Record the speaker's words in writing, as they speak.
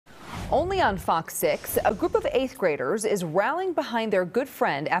Only on Fox 6, a group of 8th graders is rallying behind their good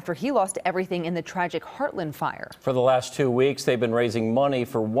friend after he lost everything in the tragic Hartland fire. For the last 2 weeks, they've been raising money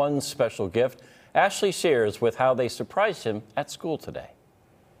for one special gift. Ashley shares with how they surprised him at school today.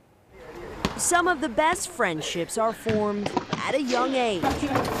 Some of the best friendships are formed at a young age.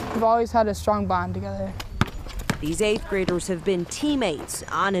 We've always had a strong bond together. These 8th graders have been teammates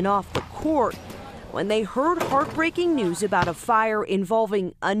on and off the court. When they heard heartbreaking news about a fire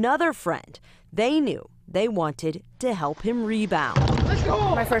involving another friend, they knew they wanted to help him rebound. Let's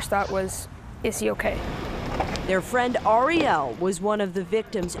go! My first thought was, is he okay? Their friend Ariel was one of the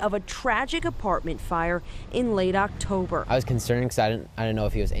victims of a tragic apartment fire in late October. I was concerned because I didn't know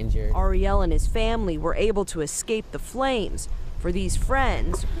if he was injured. Ariel and his family were able to escape the flames. For these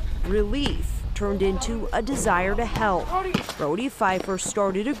friends, relief turned into a desire to help. Brody Pfeiffer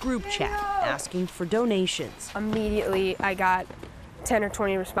started a group chat asking for donations. Immediately, I got 10 or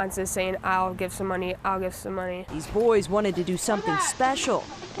 20 responses saying, I'll give some money, I'll give some money. These boys wanted to do something special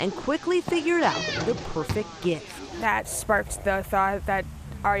and quickly figured out the perfect gift. That sparked the thought that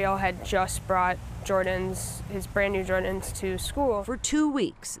Ariel had just brought his brand new Jordans to school. For 2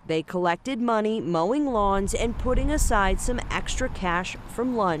 weeks, they collected money, mowing lawns, and putting aside some extra cash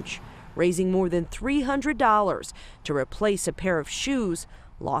from lunch, raising more than $300 to replace a pair of shoes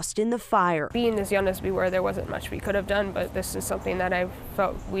lost in the fire. Being as young as we were, there wasn't much we could have done, but this is something that I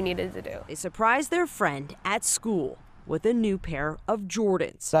felt we needed to do. They surprised their friend at school with a new pair of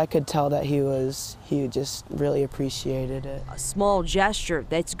Jordans. I could tell that he just really appreciated it. A small gesture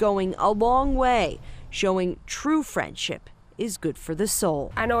that's going a long way, showing true friendship is good for the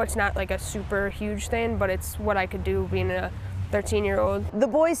soul. I know it's not like a super huge thing, but it's what I could do being a 13-year-old. The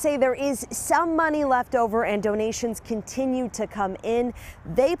boys say there is some money left over and donations continue to come in.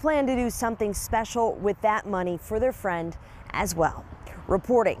 They plan to do something special with that money for their friend as well.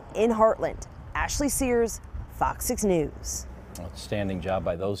 Reporting in Hartland, Ashley Sears, Fox 6 News. Outstanding job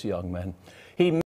by those young men. He